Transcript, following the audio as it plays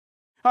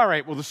All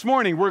right, well, this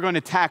morning we're going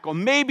to tackle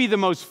maybe the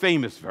most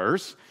famous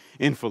verse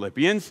in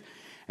Philippians,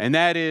 and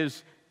that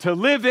is, to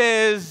live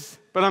is,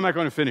 but I'm not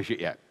going to finish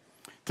it yet.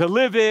 To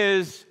live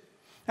is,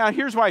 now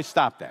here's why I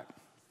stopped that.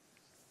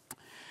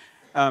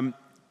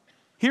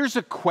 Here's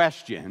a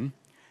question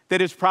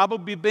that has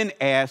probably been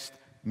asked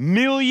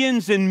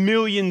millions and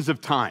millions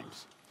of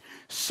times.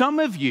 Some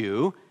of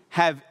you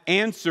have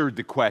answered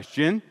the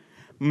question.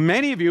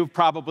 Many of you have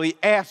probably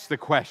asked the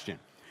question.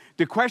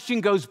 The question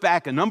goes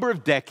back a number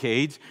of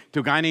decades to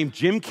a guy named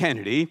Jim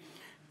Kennedy.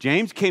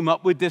 James came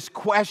up with this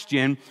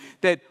question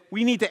that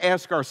we need to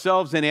ask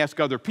ourselves and ask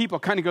other people.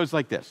 It kind of goes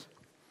like this.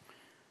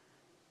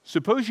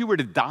 Suppose you were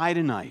to die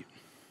tonight,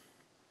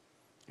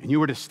 and you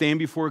were to stand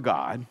before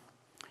God,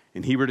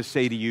 and he were to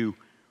say to you,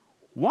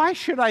 why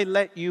should I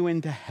let you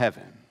into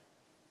heaven?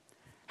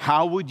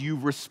 How would you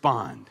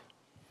respond?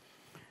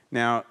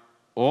 Now,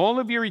 all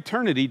of your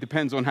eternity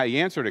depends on how you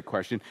answer that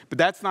question, but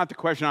that's not the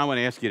question I want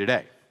to ask you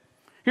today.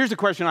 Here's the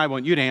question I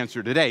want you to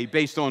answer today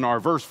based on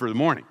our verse for the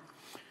morning.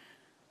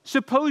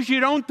 Suppose you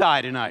don't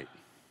die tonight.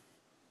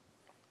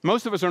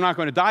 Most of us are not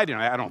going to die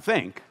tonight, I don't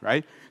think,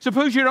 right?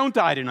 Suppose you don't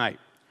die tonight.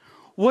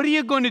 What are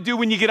you going to do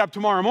when you get up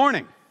tomorrow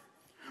morning?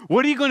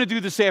 What are you going to do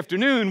this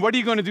afternoon? What are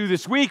you going to do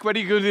this week? What are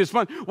you going to do this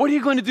month? What are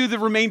you going to do the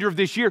remainder of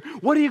this year?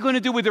 What are you going to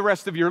do with the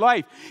rest of your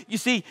life? You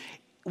see,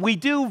 we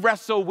do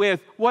wrestle with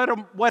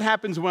what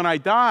happens when I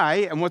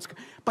die,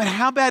 but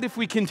how about if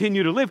we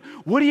continue to live?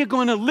 What are you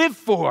going to live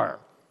for?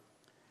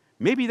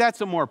 Maybe that's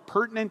a more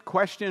pertinent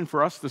question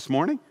for us this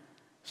morning.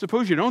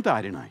 Suppose you don't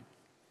die tonight.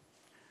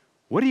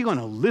 What are you going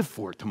to live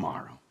for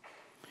tomorrow?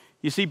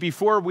 You see,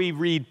 before we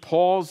read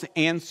Paul's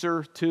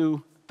answer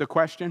to the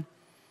question,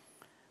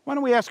 why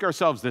don't we ask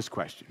ourselves this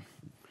question?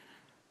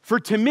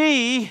 For to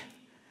me,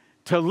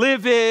 to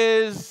live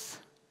is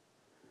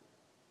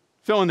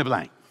fill in the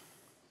blank.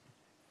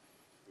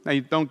 Now, you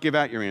don't give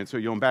out your answer,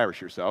 you'll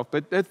embarrass yourself,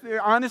 but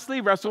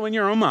honestly, wrestle in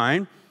your own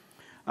mind.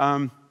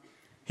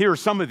 Here are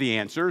some of the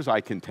answers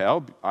I can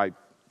tell. I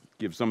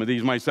give some of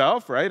these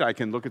myself, right? I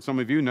can look at some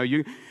of you. No,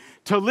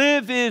 to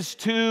live is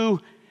to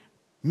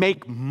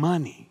make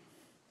money.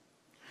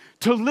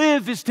 To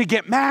live is to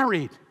get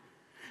married.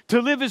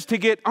 To live is to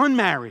get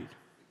unmarried.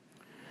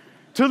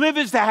 To live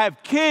is to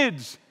have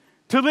kids.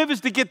 To live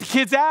is to get the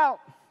kids out.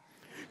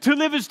 To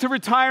live is to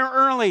retire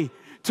early.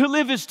 To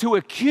live is to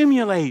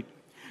accumulate.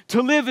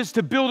 To live is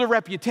to build a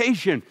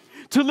reputation.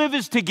 To live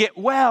is to get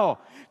well.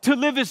 To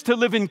live is to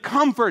live in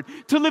comfort.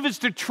 To live is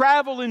to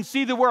travel and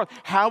see the world.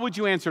 How would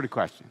you answer the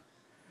question?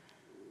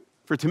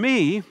 For to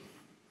me,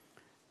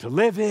 to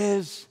live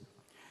is...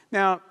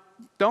 Now,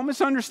 don't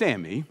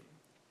misunderstand me.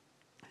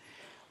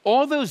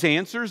 All those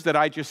answers that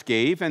I just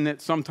gave and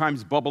that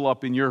sometimes bubble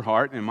up in your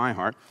heart and my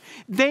heart,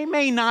 they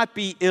may not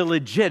be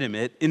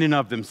illegitimate in and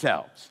of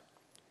themselves.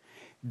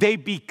 They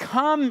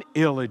become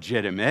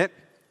illegitimate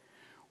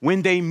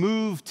when they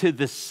move to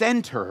the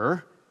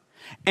center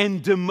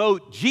and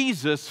demote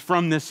Jesus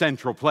from the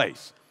central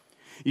place.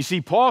 You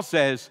see, Paul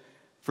says,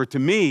 for to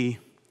me,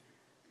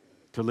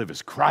 to live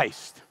is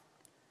Christ.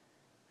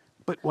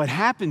 But what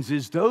happens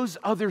is those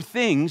other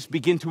things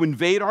begin to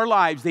invade our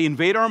lives. They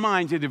invade our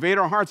minds, they invade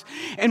our hearts,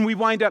 and we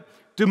wind up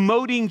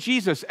demoting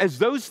Jesus. As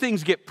those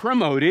things get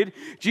promoted,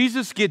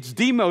 Jesus gets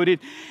demoted,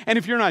 and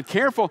if you're not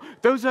careful,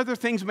 those other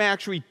things may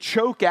actually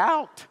choke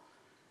out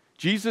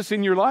Jesus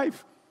in your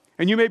life.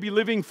 And you may be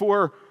living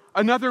for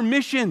another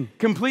mission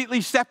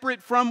completely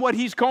separate from what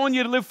he's calling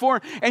you to live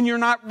for, and you're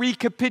not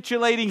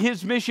recapitulating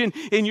his mission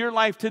in your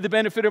life to the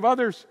benefit of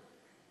others.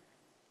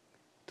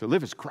 To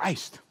live is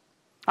Christ.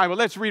 All right, well,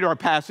 let's read our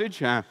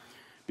passage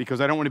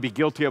because I don't want to be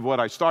guilty of what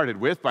I started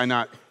with by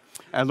not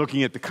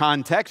looking at the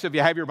context. If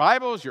you have your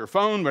Bibles, your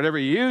phone, whatever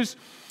you use,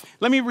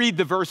 let me read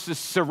the verses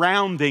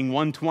surrounding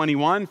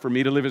 121. For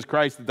me to live is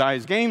Christ, to die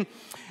is gain.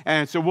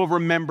 And so we'll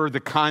remember the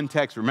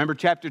context. Remember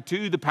chapter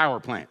 2, the power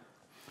plant.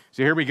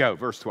 So here we go,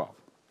 verse 12.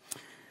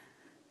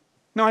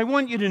 Now, I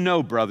want you to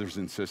know, brothers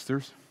and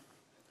sisters,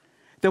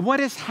 that what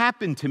has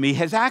happened to me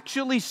has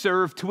actually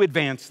served to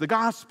advance the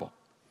gospel.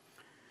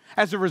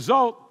 As a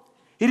result,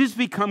 it has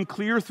become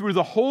clear through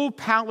the whole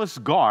palace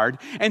guard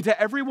and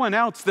to everyone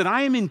else that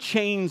I am in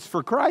chains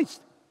for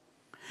Christ.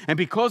 And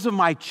because of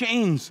my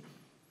chains,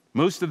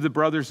 most of the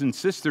brothers and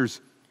sisters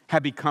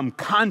have become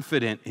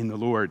confident in the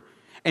Lord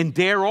and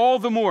dare all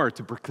the more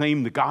to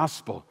proclaim the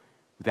gospel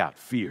without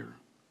fear.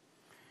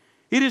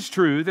 It is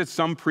true that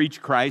some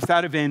preach Christ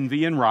out of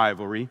envy and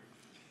rivalry,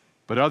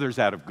 but others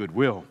out of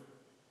goodwill.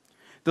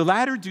 The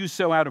latter do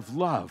so out of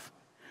love,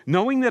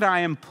 knowing that I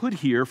am put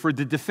here for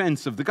the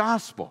defense of the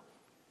gospel.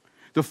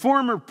 The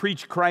former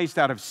preach Christ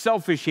out of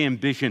selfish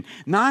ambition,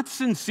 not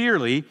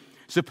sincerely,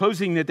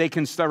 supposing that they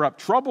can stir up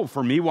trouble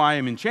for me while I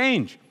am in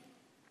chains.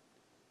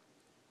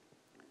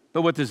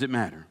 But what does it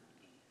matter?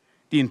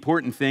 The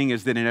important thing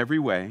is that in every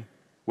way,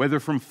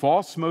 whether from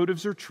false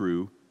motives or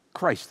true,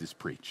 Christ is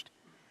preached.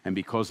 And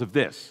because of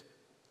this,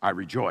 I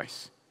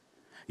rejoice.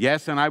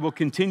 Yes, and I will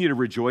continue to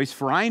rejoice,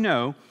 for I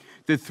know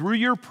that through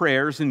your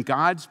prayers and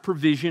God's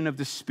provision of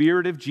the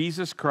Spirit of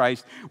Jesus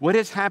Christ, what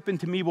has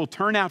happened to me will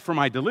turn out for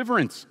my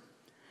deliverance.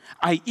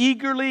 I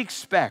eagerly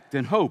expect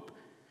and hope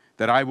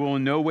that I will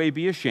in no way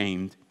be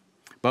ashamed,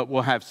 but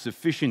will have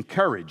sufficient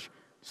courage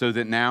so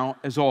that now,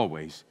 as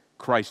always,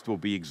 Christ will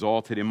be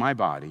exalted in my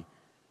body,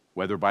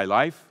 whether by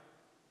life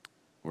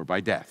or by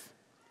death.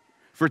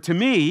 For to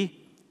me,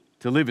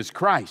 to live is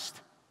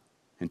Christ,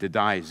 and to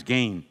die is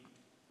gain.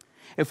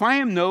 If I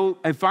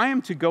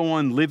am to go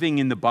on living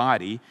in the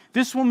body,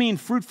 this will mean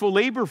fruitful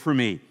labor for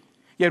me.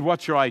 Yet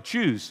what shall I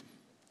choose?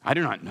 I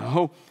do not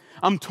know.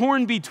 I'm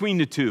torn between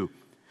the two.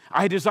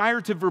 I desire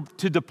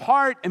to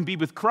depart and be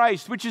with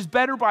Christ, which is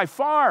better by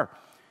far.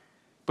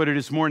 But it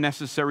is more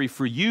necessary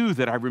for you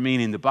that I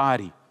remain in the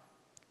body.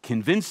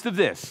 Convinced of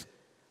this,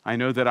 I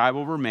know that I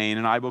will remain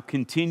and I will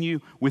continue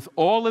with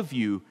all of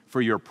you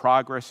for your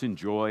progress and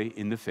joy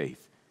in the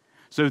faith,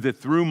 so that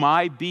through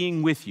my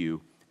being with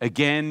you,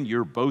 again,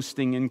 your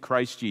boasting in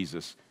Christ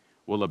Jesus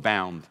will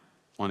abound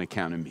on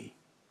account of me.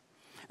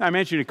 Now, I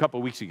mentioned a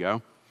couple weeks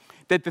ago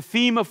that the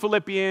theme of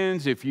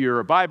Philippians, if you're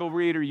a Bible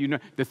reader, you know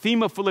the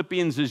theme of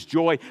Philippians is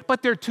joy,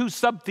 but there are two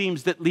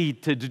sub-themes that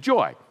lead to the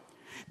joy.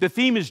 The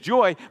theme is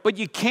joy, but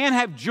you can't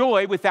have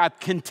joy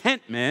without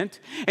contentment,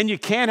 and you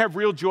can't have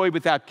real joy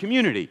without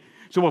community.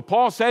 So what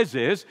Paul says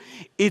is,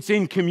 it's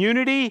in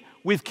community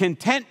with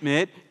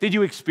contentment that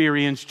you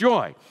experience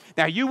joy.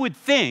 Now, you would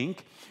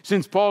think,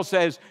 since Paul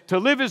says, to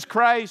live is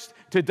Christ,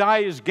 to die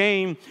is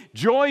gain,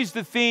 joy's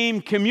the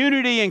theme,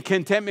 community and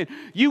contentment,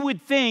 you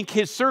would think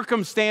his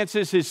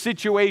circumstances, his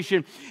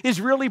situation is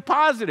really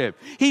positive.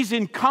 He's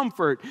in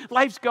comfort,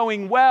 life's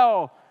going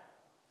well.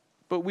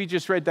 But we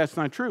just read that's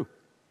not true.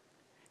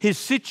 His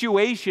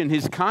situation,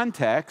 his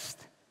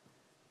context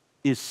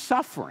is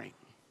suffering.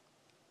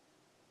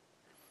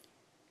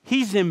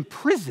 He's in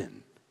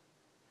prison,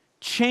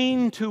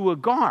 chained to a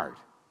guard.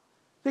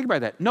 Think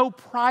about that. No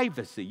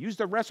privacy. Use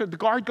the restroom. The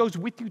guard goes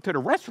with you to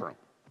the restroom,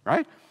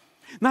 right?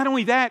 Not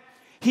only that,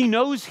 he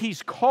knows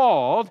he's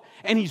called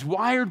and he's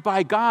wired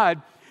by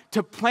God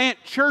to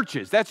plant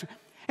churches.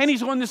 And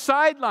he's on the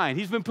sideline.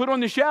 He's been put on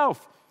the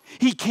shelf.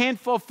 He can't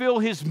fulfill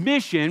his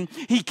mission.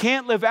 He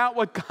can't live out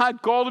what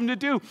God called him to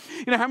do.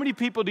 You know, how many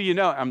people do you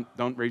know?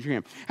 Don't raise your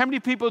hand. How many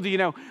people do you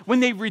know, when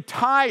they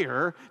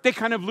retire, they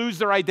kind of lose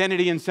their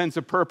identity and sense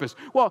of purpose?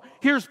 Well,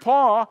 here's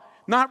Paul,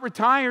 not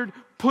retired,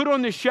 put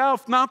on the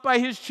shelf, not by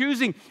his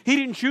choosing. He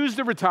didn't choose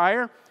to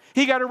retire.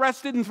 He got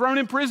arrested and thrown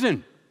in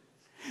prison.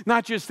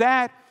 Not just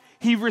that,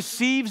 he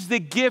receives the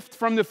gift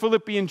from the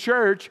Philippian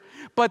church,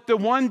 but the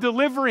one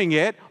delivering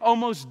it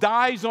almost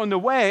dies on the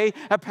way.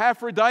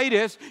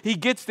 Epaphroditus, he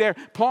gets there.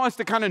 Paul has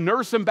to kind of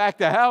nurse him back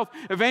to health.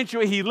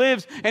 Eventually he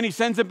lives and he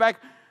sends him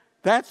back.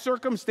 That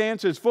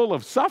circumstance is full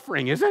of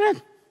suffering, isn't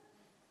it?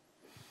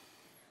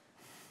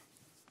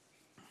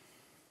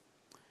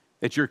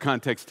 It's your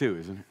context too,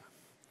 isn't it?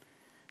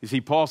 You see,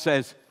 Paul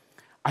says,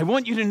 I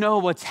want you to know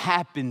what's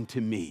happened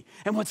to me.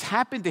 And what's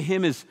happened to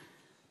him is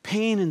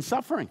pain and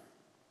suffering.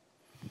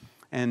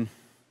 And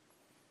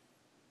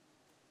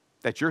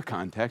that's your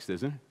context,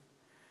 isn't it?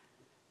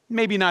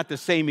 Maybe not the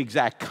same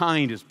exact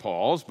kind as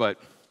Paul's, but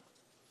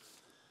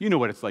you know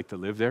what it's like to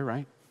live there,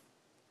 right?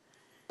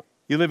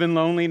 You live in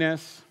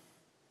loneliness,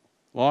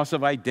 loss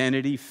of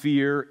identity,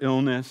 fear,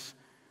 illness.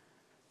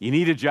 You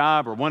need a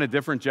job or want a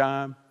different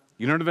job.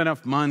 You don't have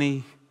enough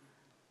money.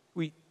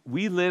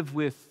 We live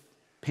with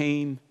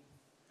pain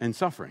and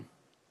suffering.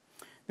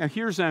 Now,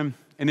 here's an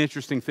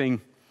interesting thing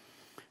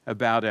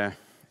about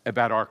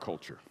our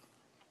culture.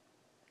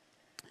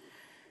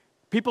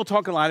 People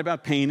talk a lot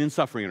about pain and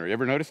suffering. You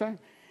ever notice that?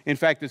 In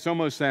fact, it's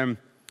almost a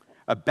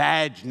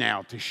badge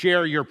now to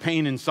share your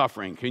pain and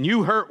suffering. Can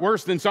you hurt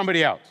worse than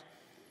somebody else?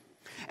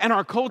 And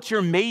our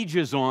culture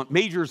majors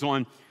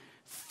on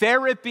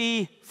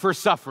therapy for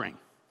suffering.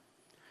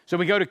 So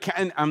we go to,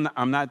 and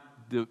I'm not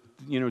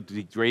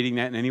degrading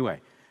that in any way.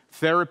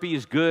 Therapy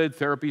is good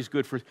for,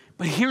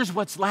 but here's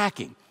what's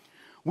lacking.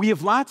 We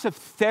have lots of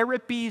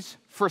therapies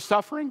for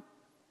suffering,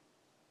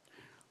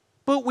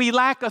 but we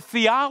lack a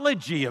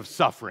theology of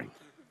suffering.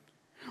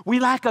 We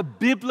lack a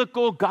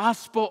biblical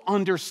gospel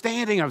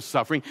understanding of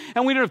suffering.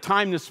 And we don't have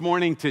time this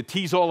morning to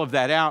tease all of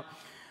that out.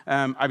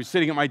 I was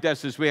sitting at my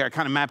desk this week. I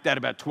kind of mapped out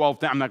about 12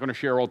 things. I'm not going to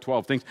share all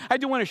 12 things. I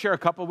do want to share a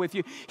couple with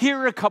you. Here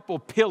are a couple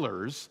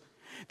pillars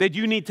that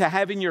you need to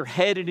have in your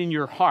head and in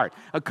your heart.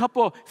 A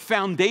couple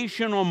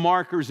foundational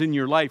markers in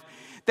your life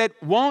that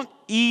won't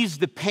ease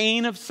the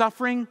pain of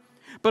suffering,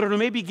 but it'll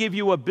maybe give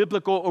you a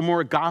biblical or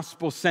more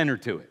gospel center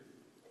to it.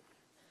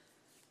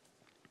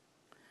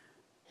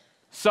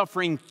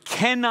 Suffering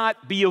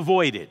cannot be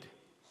avoided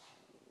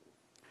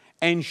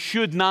and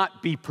should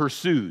not be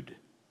pursued.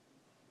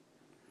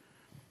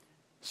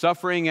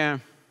 Suffering,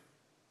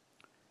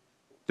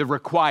 the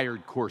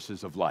required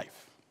courses of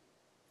life.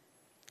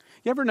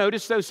 You ever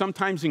notice, though,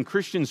 sometimes in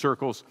Christian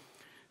circles,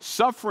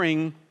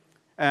 suffering,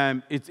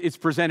 it's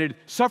presented,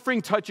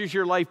 suffering touches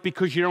your life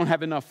because you don't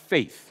have enough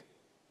faith.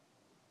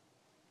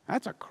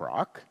 That's a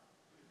crock.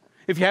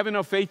 If you have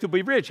enough faith, you'll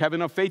be rich. Have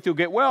enough faith, you'll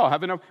get well.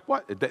 Have enough,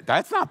 what?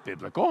 That's not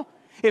biblical.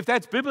 If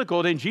that's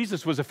biblical, then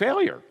Jesus was a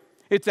failure.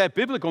 It's that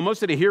biblical.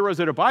 Most of the heroes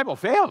of the Bible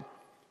failed.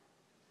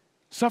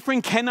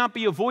 Suffering cannot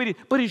be avoided,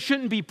 but it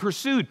shouldn't be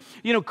pursued.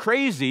 You know,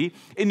 crazy,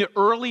 in the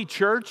early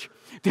church,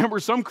 there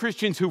were some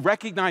Christians who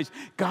recognized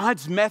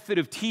God's method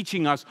of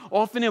teaching us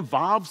often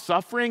involved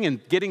suffering and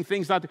getting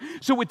things not.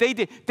 So what they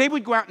did, they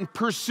would go out and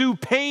pursue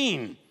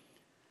pain.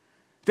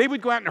 They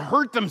would go out and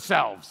hurt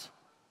themselves.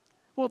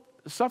 Well,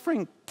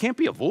 suffering can't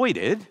be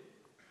avoided,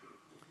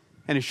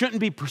 and it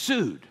shouldn't be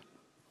pursued.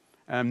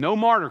 No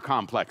martyr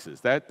complexes.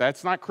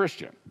 That's not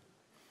Christian.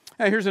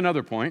 Here's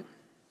another point.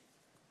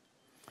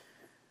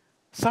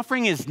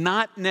 Suffering is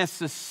not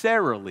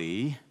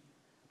necessarily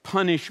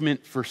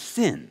punishment for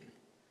sin.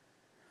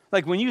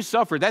 Like when you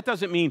suffer, that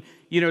doesn't mean,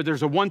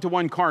 there's a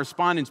one-to-one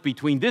correspondence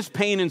between this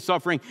pain and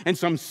suffering and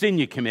some sin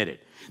you committed.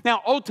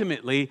 Now,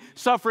 ultimately,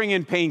 suffering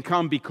and pain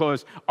come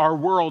because our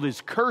world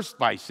is cursed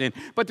by sin,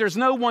 but there's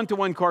no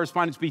one-to-one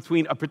correspondence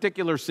between a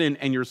particular sin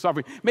and your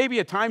suffering. Maybe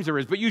at times there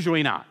is, but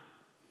usually not.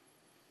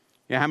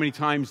 Yeah, how many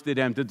times did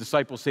the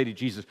disciples say to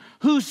Jesus,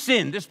 who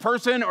sinned, this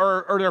person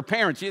or their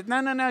parents?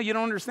 No, you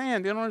don't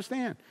understand. You don't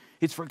understand.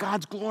 It's for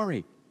God's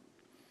glory.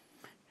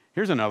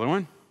 Here's another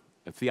one,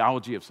 the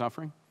theology of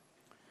suffering.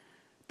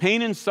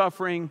 Pain and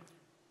suffering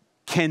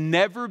can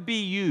never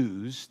be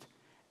used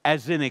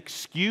as an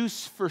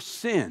excuse for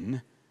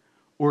sin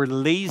or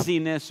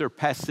laziness or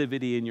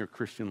passivity in your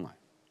Christian life.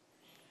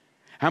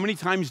 How many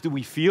times do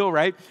we feel,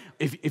 right?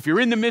 If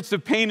you're in the midst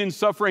of pain and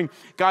suffering,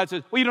 God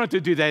says, well, you don't have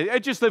to do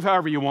that. Just live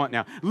however you want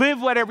now.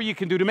 Live whatever you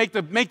can do to make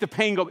the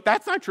pain go.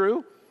 That's not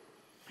true.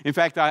 In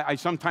fact, I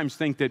sometimes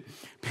think that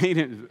pain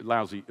is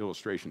lousy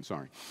illustration,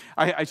 sorry.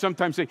 I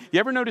sometimes think, you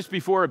ever notice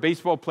before a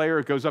baseball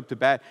player goes up to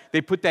bat,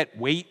 they put that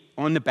weight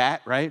on the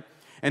bat, right?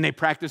 And they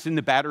practice in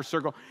the batter's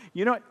circle.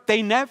 You know what?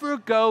 They never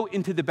go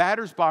into the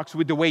batter's box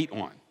with the weight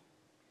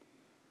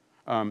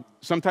on.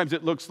 Sometimes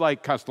it looks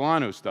like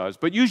Castellanos does,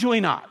 but usually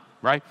not.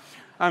 Right?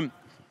 When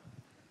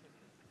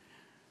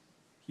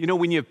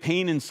you have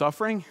pain and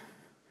suffering,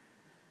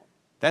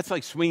 that's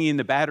like swinging in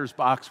the batter's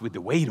box with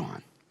the weight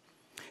on.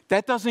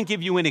 That doesn't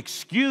give you an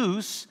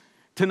excuse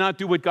to not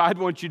do what God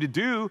wants you to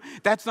do.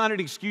 That's not an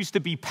excuse to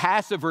be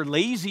passive or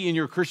lazy in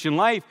your Christian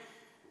life.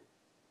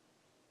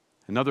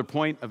 Another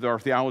point of our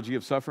theology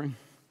of suffering,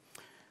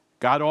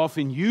 God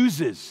often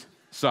uses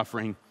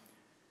suffering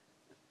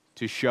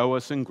to show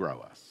us and grow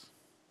us.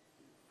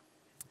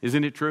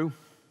 Isn't it true?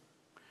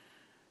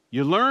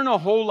 You learn a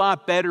whole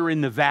lot better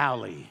in the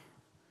valley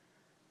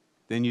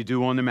than you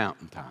do on the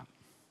mountaintop.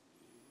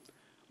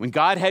 When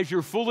God has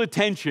your full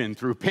attention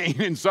through pain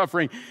and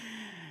suffering,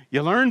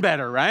 you learn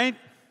better, right?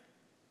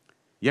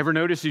 You ever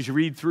notice as you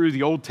read through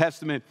the Old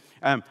Testament,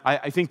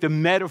 I think the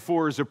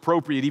metaphor is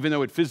appropriate, even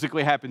though it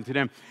physically happened to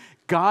them.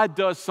 God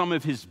does some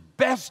of his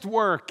best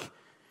work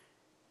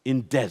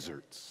in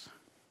deserts.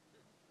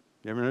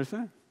 You ever notice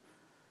that?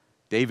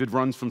 David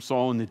runs from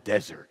Saul in the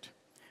desert.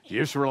 The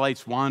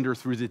Israelites wander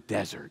through the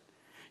desert.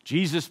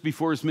 Jesus,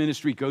 before his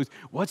ministry, goes,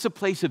 what's a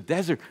place of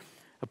desert?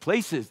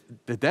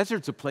 The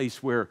desert's a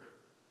place where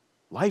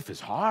life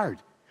is hard.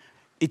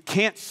 It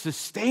can't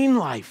sustain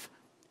life.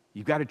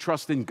 You've got to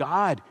trust in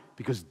God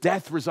because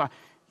death resides.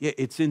 Yeah,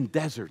 it's in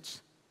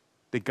deserts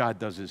that God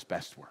does his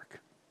best work.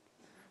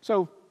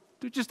 So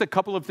there's just a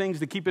couple of things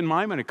to keep in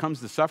mind when it comes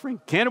to suffering.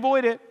 Can't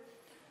avoid it.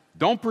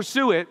 Don't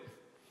pursue it.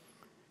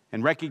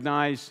 And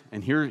recognize,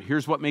 and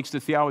here's what makes the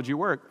theology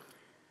work.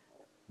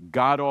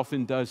 God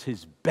often does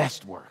his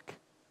best work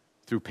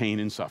through pain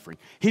and suffering.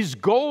 His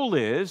goal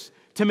is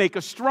to make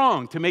us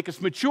strong, to make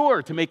us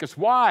mature, to make us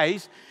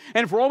wise.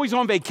 And if we're always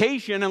on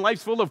vacation and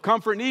life's full of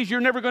comfort and ease,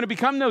 you're never going to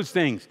become those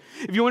things.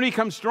 If you want to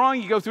become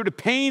strong, you go through the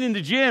pain in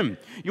the gym.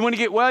 You want to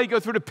get well, you go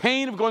through the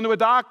pain of going to a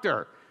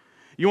doctor.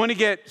 You want to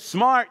get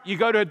smart, you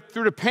go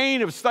through the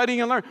pain of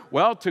studying and learning.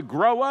 Well, to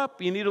grow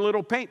up, you need a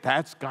little pain.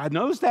 God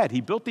knows that.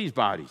 He built these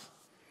bodies.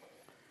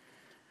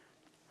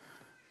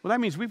 Well, that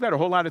means we've got a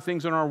whole lot of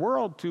things in our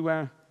world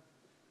to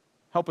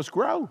help us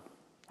grow.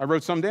 I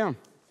wrote some down.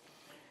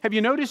 Have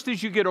you noticed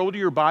as you get older,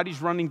 your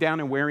body's running down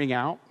and wearing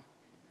out?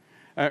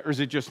 Or is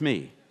it just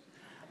me?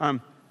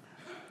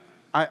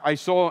 I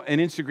saw an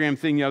Instagram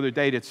thing the other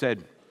day that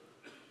said,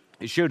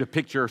 it showed a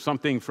picture of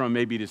something from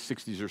maybe the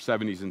 60s or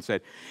 70s and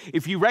said,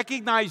 if you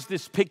recognize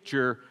this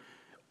picture,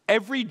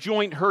 every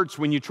joint hurts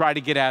when you try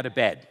to get out of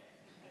bed.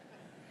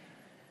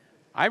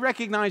 I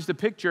recognized the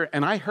picture,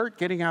 and I hurt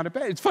getting out of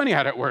bed. It's funny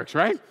how that works,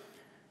 right?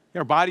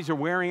 Our bodies are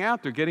wearing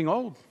out. They're getting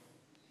old.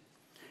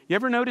 You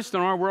ever noticed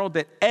in our world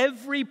that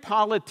every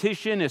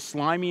politician is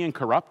slimy and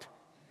corrupt?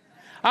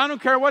 I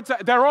don't care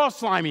they're all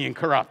slimy and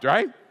corrupt,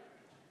 right?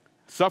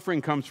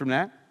 Suffering comes from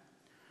that.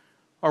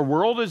 Our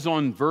world is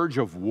on verge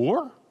of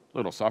war. A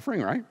little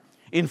suffering, right?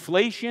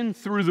 Inflation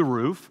through the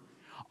roof.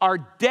 Our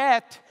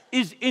debt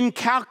is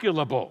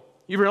incalculable.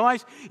 You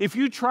realize if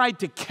you tried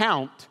to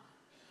count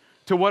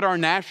to what our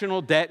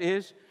national debt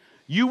is,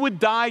 you would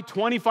die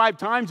 25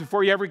 times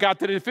before you ever got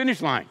to the finish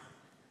line.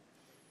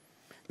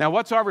 Now,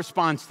 what's our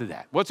response to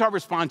that? What's our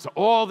response to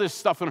all this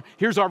stuff?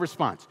 Here's our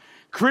response.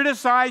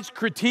 Criticize,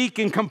 critique,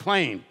 and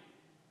complain.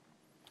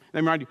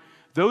 Let me remind you,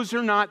 those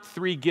are not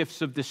three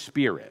gifts of the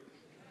Spirit.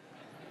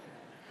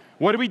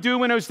 What do we do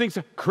when those things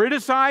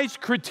criticize,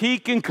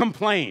 critique, and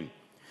complain?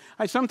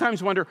 I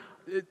sometimes wonder,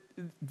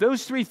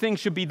 those three things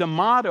should be the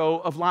motto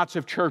of lots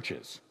of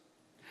churches.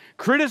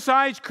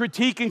 Criticize,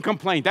 critique, and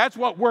complain. That's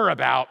what we're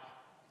about.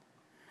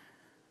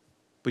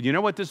 But you know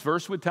what this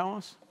verse would tell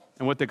us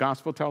and what the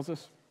gospel tells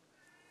us?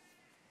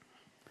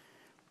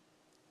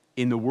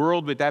 In the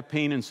world with that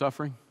pain and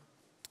suffering,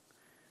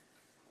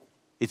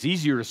 it's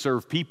easier to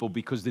serve people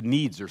because the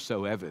needs are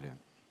so evident.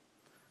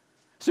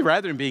 So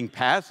rather than being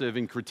passive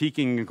and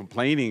critiquing and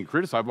complaining and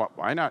criticizing,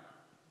 why not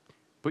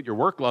put your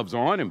work gloves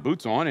on and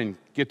boots on and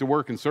get to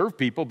work and serve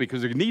people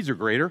because their needs are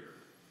greater?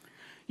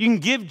 You can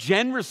give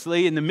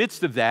generously in the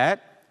midst of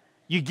that.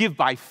 You give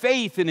by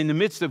faith, and in the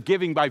midst of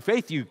giving by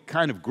faith, you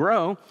kind of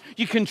grow.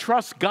 You can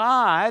trust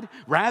God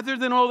rather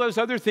than all those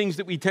other things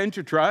that we tend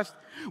to trust.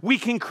 We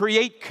can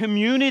create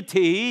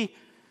community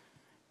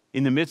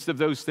in the midst of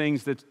those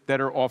things that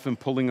are often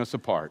pulling us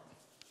apart.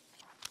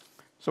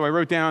 So I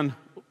wrote down,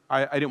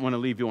 I didn't want to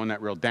leave you on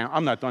that real down.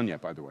 I'm not done yet,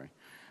 by the way.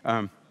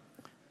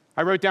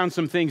 I wrote down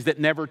some things that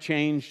never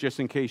change, just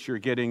in case you're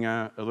getting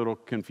a little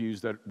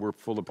confused that we're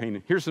full of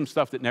pain. Here's some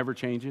stuff that never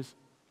changes.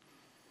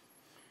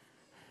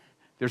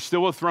 There's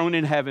still a throne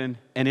in heaven,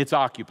 and it's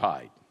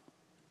occupied.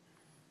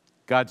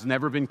 God's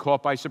never been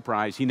caught by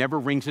surprise. He never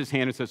wrings his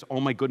hand and says, oh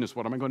my goodness,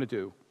 what am I going to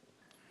do?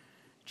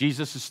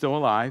 Jesus is still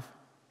alive.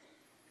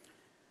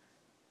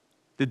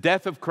 The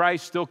death of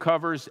Christ still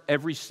covers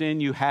every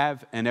sin you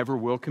have and ever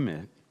will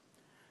commit.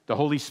 The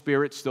Holy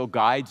Spirit still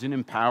guides and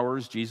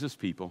empowers Jesus'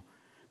 people.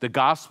 The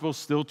gospel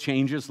still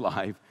changes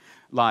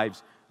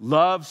lives.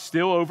 Love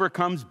still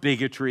overcomes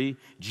bigotry.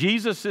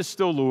 Jesus is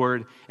still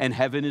Lord, and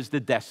heaven is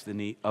the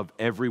destiny of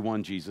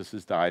everyone Jesus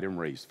has died and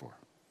raised for.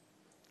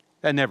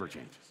 That never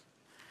changes.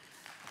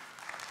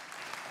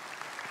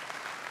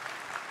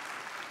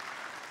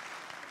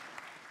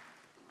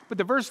 But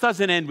the verse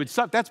doesn't end with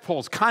stuff. That's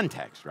Paul's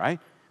context, right?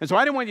 And so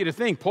I don't want you to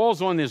think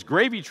Paul's on this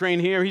gravy train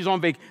here. He's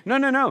on vacation.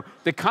 No.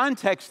 The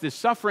context is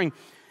suffering,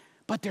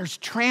 but there's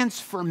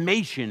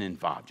transformation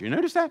involved. You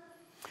notice that?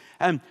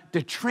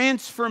 The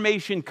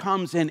transformation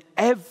comes and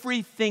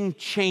everything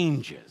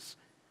changes.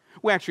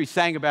 We actually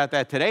sang about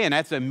that today, and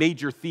that's a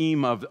major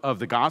theme of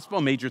the gospel,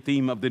 a major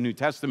theme of the New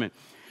Testament,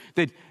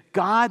 that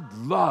God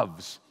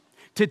loves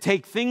to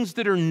take things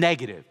that are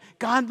negative.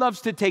 God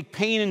loves to take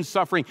pain and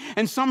suffering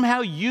and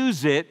somehow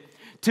use it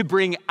to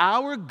bring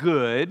our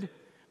good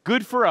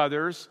for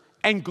others,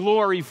 and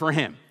glory for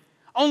him.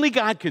 Only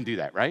God can do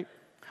that, right?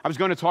 I was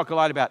going to talk a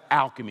lot about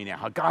alchemy now,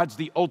 how God's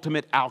the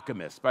ultimate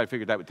alchemist, but I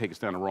figured that would take us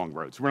down the wrong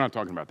road, so we're not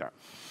talking about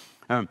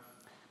that.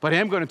 But I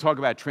am going to talk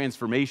about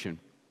transformation.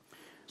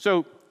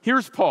 So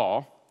here's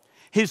Paul.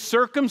 His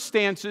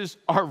circumstances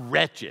are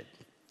wretched.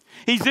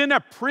 He's in a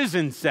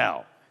prison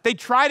cell. They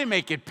try to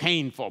make it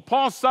painful.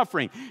 Paul's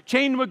suffering,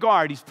 chained to a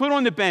guard. He's put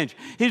on the bench.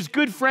 His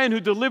good friend who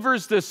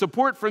delivers the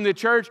support from the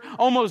church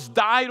almost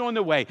died on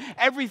the way.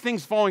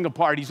 Everything's falling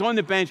apart. He's on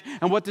the bench,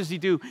 and what does he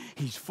do?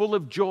 He's full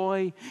of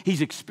joy.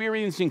 He's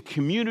experiencing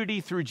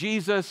community through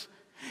Jesus.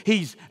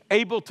 He's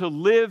able to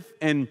live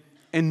and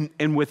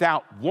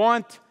without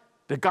want.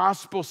 The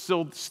gospel's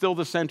still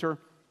the center.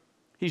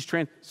 He's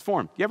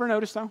transformed. You ever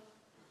notice, though?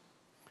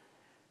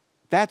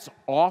 That's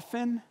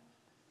often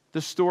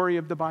the story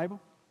of the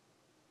Bible.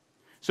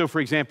 So,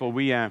 for example,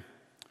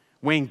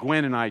 Wayne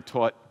Gwen and I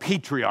taught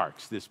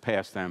patriarchs this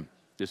past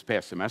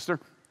semester.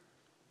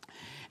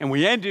 And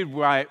we ended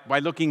by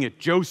looking at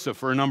Joseph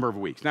for a number of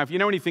weeks. Now, if you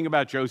know anything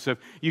about Joseph,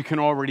 you can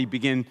already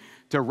begin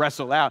to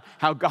wrestle out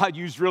how God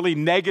used really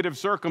negative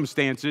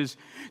circumstances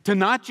to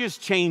not just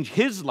change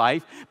his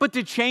life, but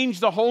to change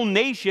the whole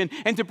nation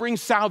and to bring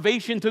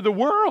salvation to the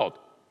world.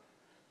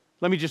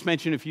 Let me just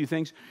mention a few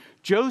things.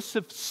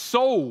 Joseph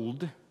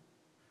sold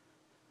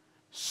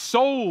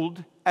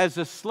as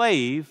a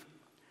slave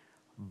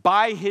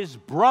by his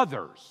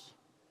brothers.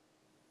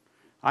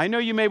 I know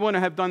you may want to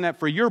have done that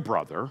for your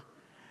brother.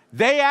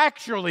 They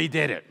actually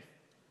did it.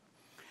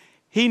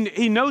 He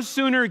no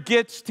sooner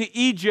gets to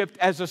Egypt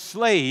as a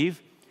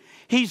slave,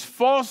 he's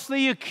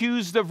falsely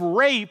accused of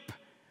rape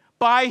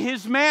by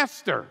his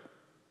master.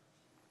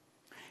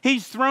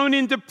 He's thrown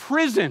into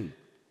prison.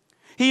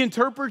 He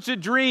interprets a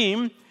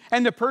dream,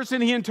 and the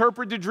person he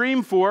interpreted the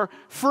dream for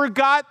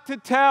forgot to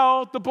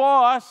tell the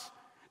boss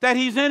that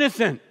he's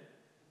innocent,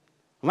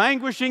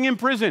 languishing in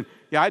prison.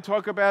 Yeah, I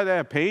talk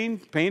about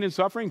pain and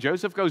suffering.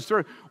 Joseph goes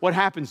through. What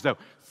happens, though?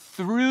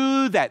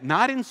 Through that,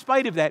 not in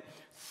spite of that,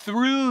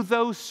 through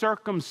those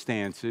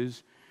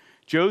circumstances,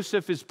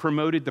 Joseph is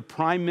promoted the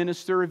prime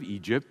minister of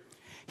Egypt.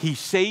 He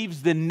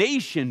saves the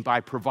nation by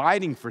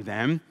providing for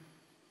them.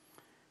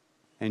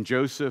 And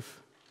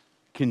Joseph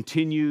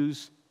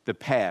continues the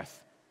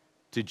path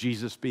to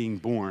Jesus being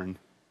born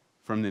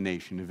from the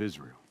nation of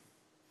Israel.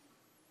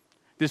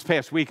 This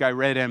past week, I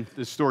read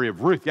the story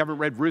of Ruth. You ever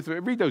read Ruth?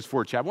 Read those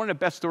 4 chapters. One of the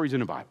best stories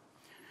in the Bible.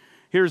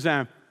 Here's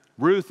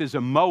Ruth is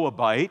a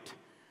Moabite,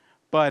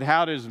 but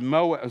how does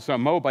a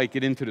Moabite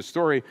get into the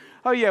story?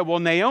 Oh, yeah, well,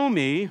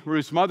 Naomi,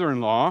 Ruth's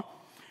mother-in-law,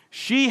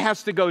 she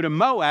has to go to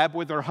Moab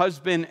with her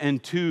husband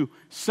and 2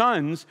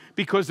 sons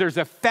because there's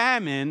a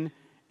famine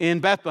in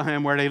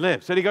Bethlehem where they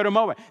live. So they go to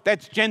Moab.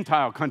 That's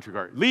Gentile country.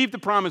 Leave the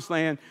promised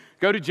land,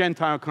 go to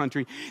Gentile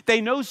country. They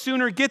no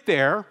sooner get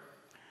there,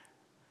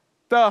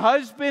 the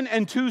husband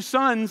and 2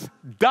 sons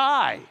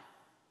die.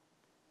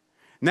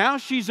 Now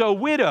she's a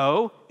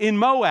widow in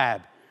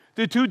Moab.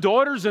 The 2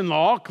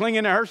 daughters-in-law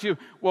clinging to her.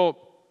 Well,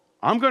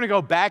 I'm going to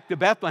go back to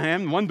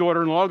Bethlehem. One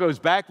daughter-in-law goes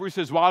back. Ruth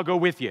says, well, I'll go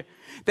with you.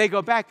 They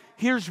go back.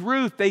 Here's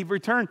Ruth. They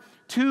return.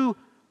 2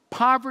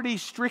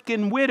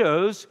 poverty-stricken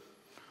widows.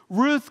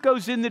 Ruth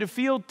goes into the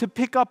field to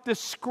pick up the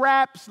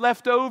scraps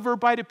left over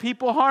by the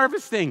people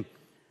harvesting.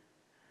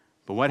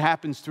 But what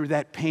happens through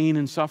that pain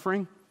and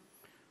suffering?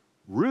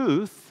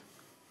 Ruth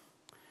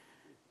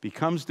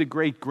becomes the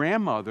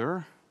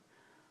great-grandmother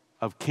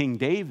of King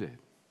David.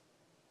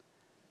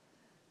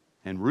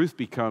 And Ruth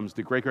becomes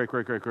the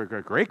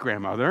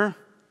great-great-great-great-great-great-grandmother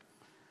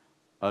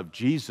of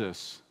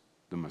Jesus,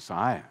 the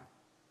Messiah.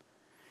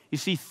 You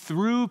see,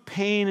 through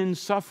pain and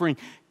suffering,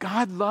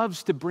 God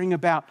loves to bring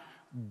about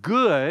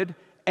good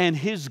and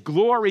His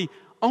glory.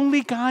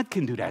 Only God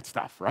can do that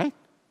stuff, right?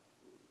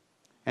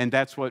 And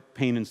that's what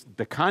pain and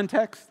the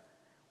context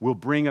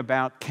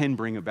can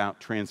bring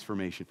about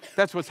transformation.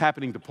 That's what's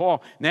happening to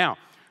Paul. Now,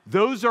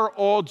 those are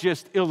all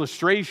just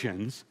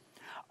illustrations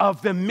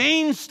of the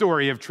main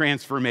story of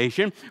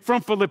transformation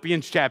from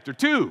Philippians chapter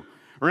 2.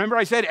 Remember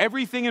I said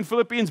everything in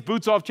Philippians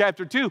boots off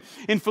chapter 2.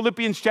 In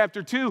Philippians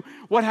chapter 2,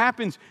 what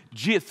happens?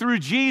 Through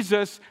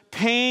Jesus,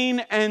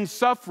 pain and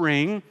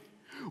suffering,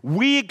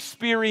 we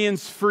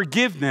experience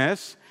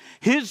forgiveness.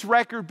 His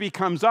record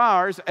becomes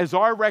ours. As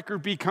our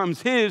record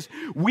becomes His,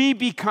 we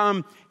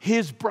become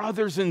His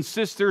brothers and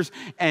sisters,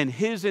 and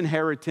His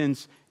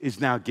inheritance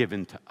is now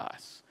given to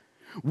us.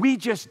 We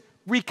just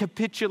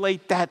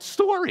recapitulate that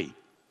story.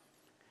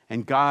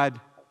 And God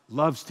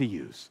loves to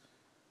use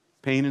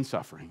pain and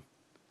suffering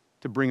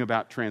to bring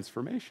about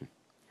transformation.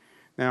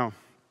 Now,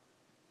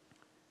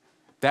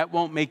 that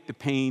won't make the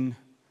pain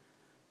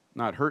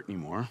not hurt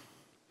anymore,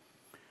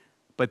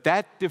 but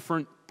that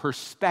different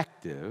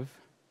perspective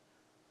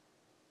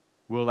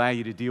will allow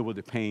you to deal with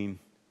the pain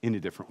in a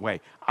different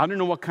way. I don't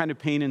know what kind of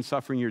pain and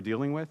suffering you're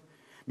dealing with.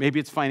 Maybe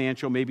it's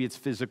financial, maybe it's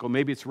physical,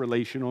 maybe it's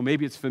relational,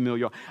 maybe it's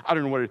familial. I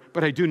don't know what it is,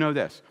 but I do know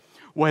this.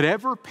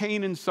 Whatever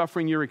pain and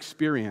suffering you're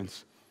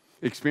experiencing,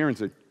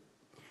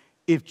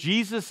 if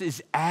Jesus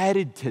is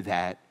added to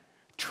that,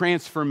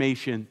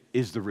 transformation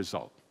is the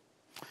result.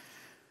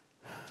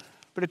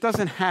 But it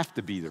doesn't have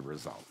to be the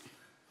result.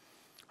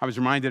 I was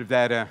reminded of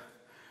that a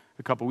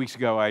couple weeks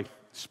ago. I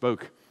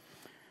spoke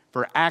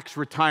for Acts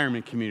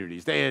retirement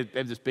communities. They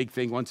have this big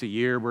thing once a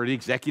year where the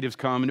executives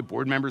come and the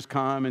board members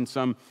come and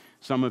some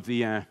of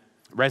the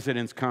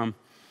residents come.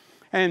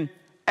 And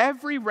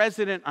every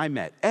resident I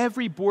met,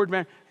 every board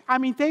member, I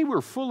mean, they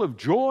were full of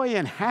joy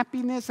and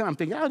happiness. And I'm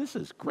thinking, oh, this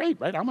is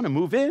great, right? I'm going to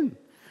move in.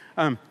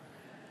 But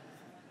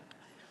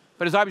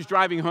as I was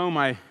driving home,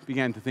 I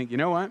began to think, you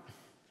know what?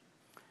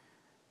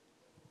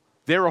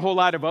 There are a whole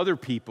lot of other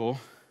people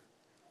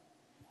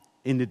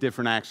in the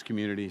different Acts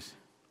communities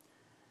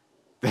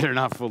that are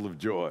not full of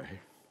joy.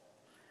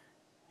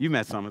 You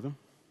met some of them.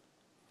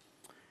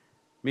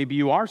 Maybe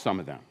you are some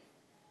of them.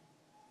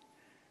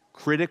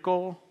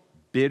 Critical,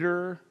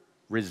 bitter,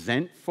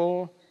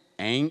 resentful,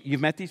 angry.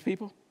 You've met these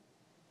people?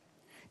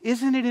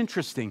 Isn't it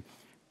interesting?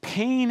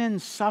 Pain and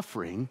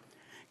suffering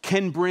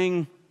can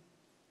bring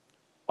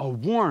a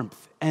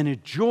warmth and a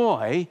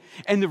joy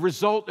and the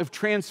result of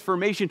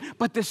transformation,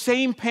 but the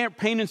same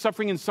pain and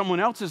suffering in someone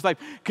else's life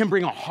can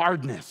bring a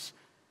hardness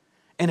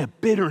and a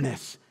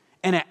bitterness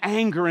and an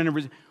anger and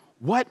a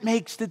what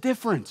makes the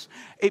difference?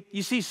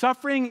 You see,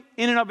 suffering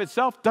in and of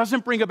itself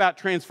doesn't bring about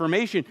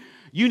transformation.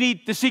 You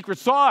need the secret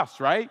sauce,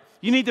 right?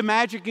 You need the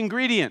magic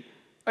ingredient.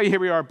 Oh, here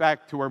we are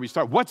back to where we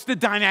start. What's the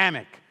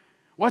dynamic?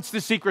 What's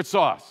the secret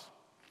sauce?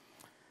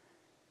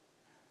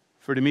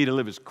 For to me to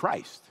live is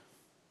Christ,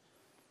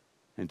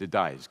 and to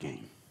die is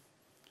gain.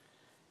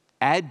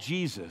 Add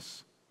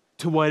Jesus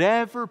to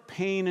whatever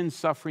pain and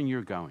suffering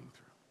you're going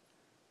through.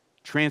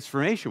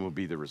 Transformation will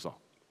be the result.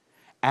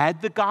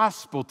 Add the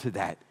gospel to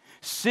that.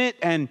 Sit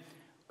and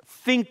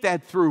think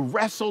that through.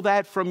 Wrestle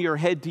that from your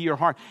head to your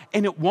heart.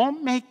 And it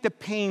won't make the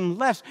pain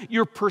less.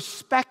 Your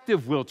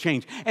perspective will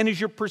change. And as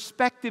your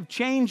perspective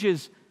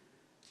changes,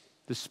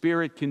 the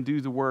Spirit can do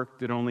the work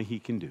that only He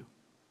can do.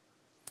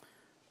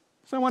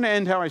 So I want to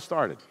end how I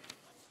started.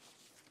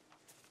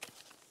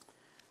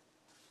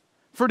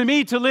 For to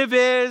me to live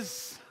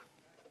is,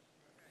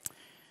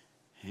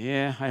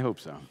 yeah, I hope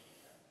so.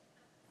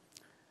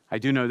 I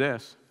do know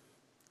this.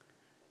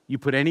 You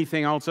put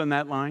anything else on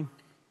that line,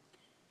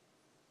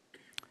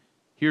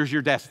 here's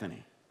your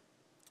destiny.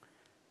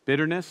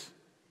 Bitterness,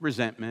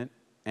 resentment,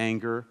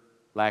 anger,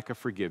 lack of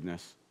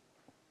forgiveness,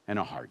 and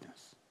a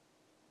hardness.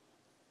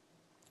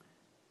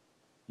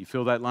 You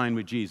fill that line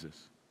with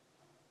Jesus,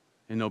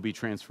 and there'll be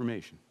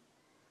transformation.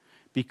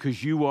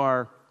 Because you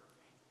are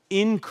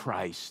in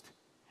Christ,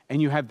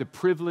 and you have the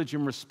privilege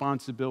and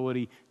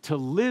responsibility to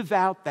live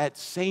out that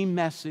same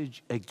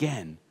message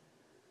again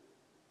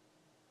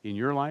in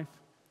your life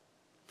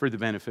for the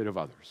benefit of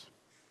others.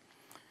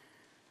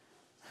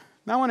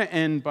 Now I want to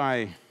end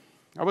by,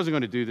 I wasn't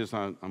going to do this,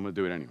 I'm going to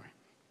do it anyway.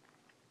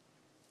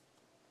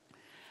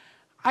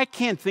 I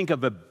can't think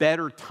of a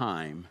better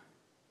time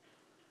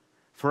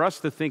for us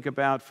to think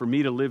about, for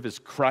me to live as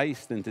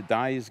Christ and to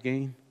die as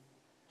gain,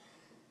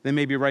 than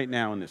maybe right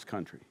now in this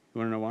country. You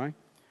want to know why?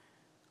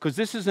 Because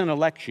this is an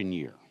election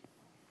year.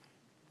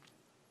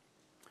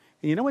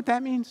 And you know what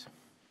that means?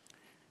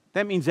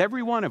 That means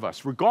every one of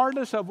us,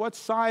 regardless of what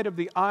side of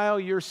the aisle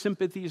your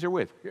sympathies are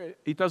with,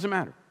 it doesn't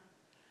matter.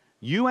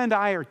 You and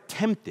I are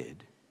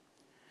tempted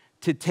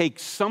to take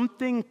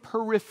something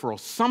peripheral,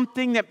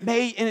 something that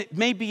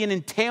may be an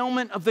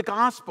entailment of the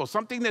gospel,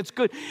 something that's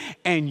good,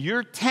 and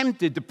you're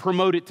tempted to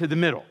promote it to the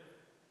middle.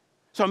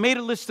 So I made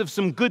a list of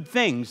some good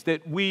things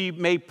that we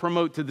may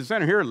promote to the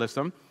center. Here, a list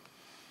of them.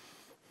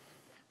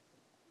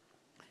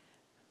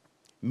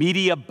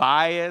 Media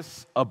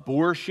bias,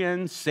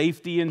 abortion,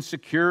 safety and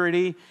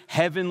security,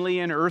 heavenly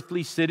and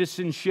earthly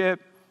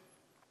citizenship,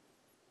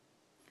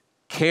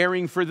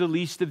 caring for the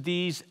least of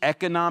these,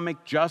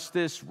 economic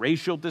justice,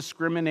 racial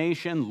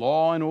discrimination,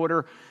 law and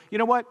order. You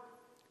know what?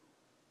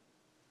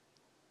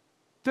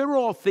 They're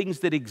all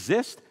things that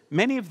exist.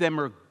 Many of them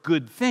are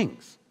good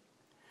things.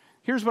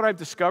 Here's what I've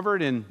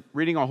discovered in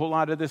reading a whole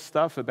lot of this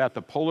stuff about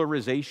the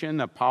polarization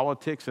of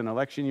politics and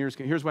election years.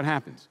 Here's what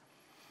happens.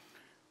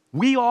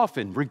 We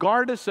often,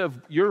 regardless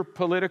of your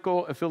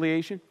political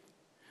affiliation,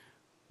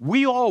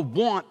 we all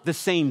want the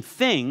same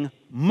thing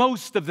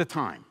most of the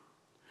time.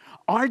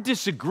 Our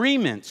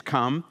disagreements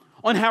come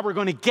on how we're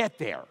going to get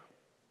there.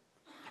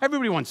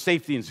 Everybody wants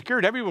safety and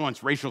security. Everybody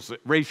wants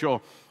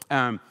racial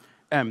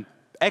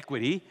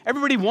equity.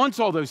 Everybody wants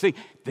all those things.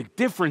 The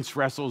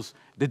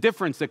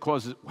difference that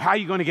causes, how are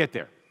you going to get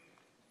there?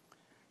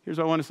 Here's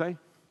what I want to say.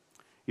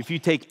 If you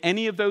take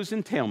any of those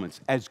entailments,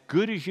 as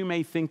good as you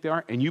may think they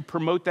are, and you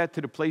promote that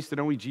to the place that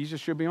only Jesus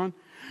should be on,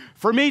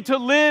 for me to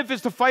live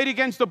is to fight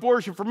against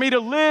abortion. For me to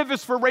live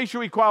is for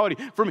racial equality.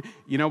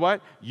 You know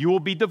what? You will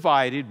be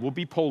divided, we'll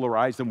be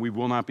polarized, and we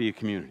will not be a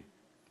community.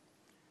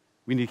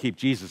 We need to keep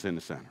Jesus in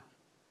the center.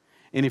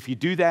 And if you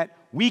do that,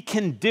 we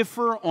can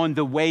differ on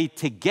the way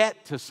to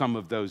get to some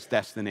of those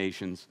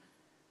destinations,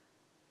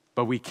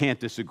 but we can't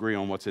disagree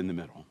on what's in the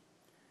middle.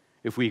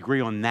 If we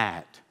agree on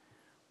that,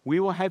 we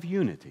will have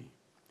unity.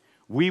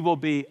 We will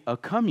be a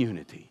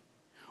community.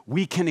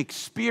 We can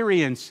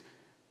experience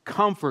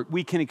comfort.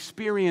 We can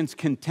experience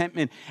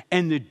contentment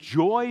and the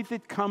joy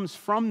that comes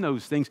from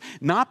those things,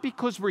 not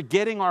because we're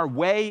getting our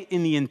way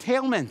in the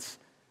entailments,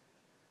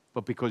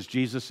 but because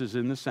Jesus is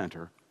in the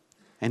center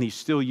and he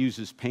still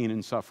uses pain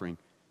and suffering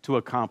to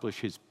accomplish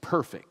his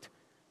perfect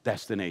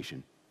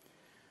destination.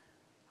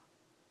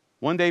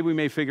 One day we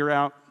may figure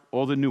out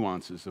all the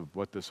nuances of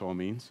what this all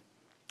means.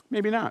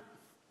 Maybe not.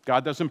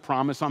 God doesn't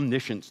promise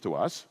omniscience to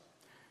us.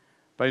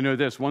 But I know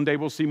this, one day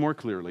we'll see more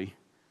clearly.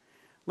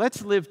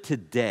 Let's live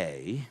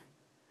today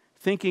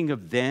thinking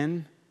of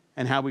then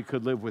and how we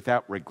could live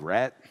without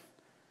regret,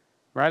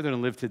 rather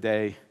than live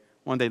today,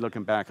 one day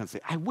looking back and say,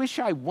 I wish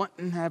I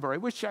wouldn't have, or I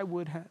wish I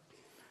would have.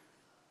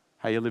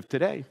 How you live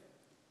today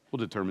will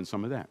determine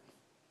some of that.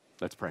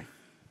 Let's pray.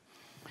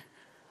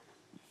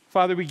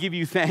 Father, we give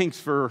you thanks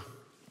for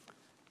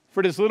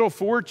this little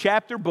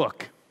 4-chapter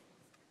book.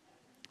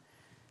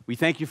 We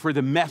thank you for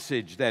the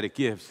message that it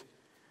gives.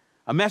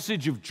 A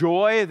message of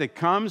joy that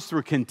comes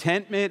through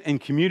contentment and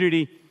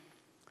community,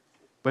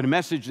 but a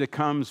message that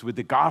comes with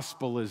the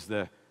gospel as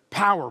the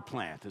power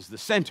plant, as the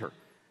center.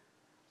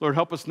 Lord,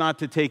 help us not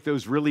to take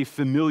those really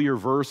familiar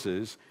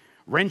verses,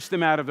 wrench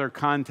them out of their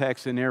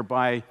context, and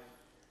thereby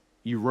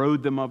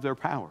erode them of their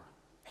power.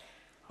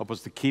 Help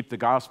us to keep the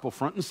gospel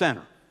front and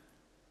center,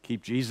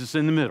 keep Jesus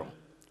in the middle.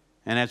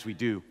 And as we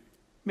do,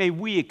 may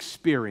we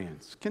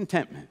experience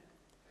contentment,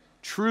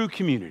 true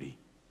community,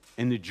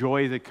 and the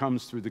joy that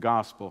comes through the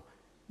gospel,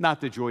 not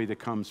the joy that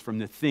comes from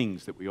the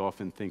things that we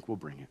often think will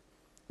bring it.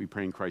 We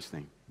pray in Christ's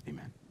name.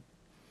 Amen.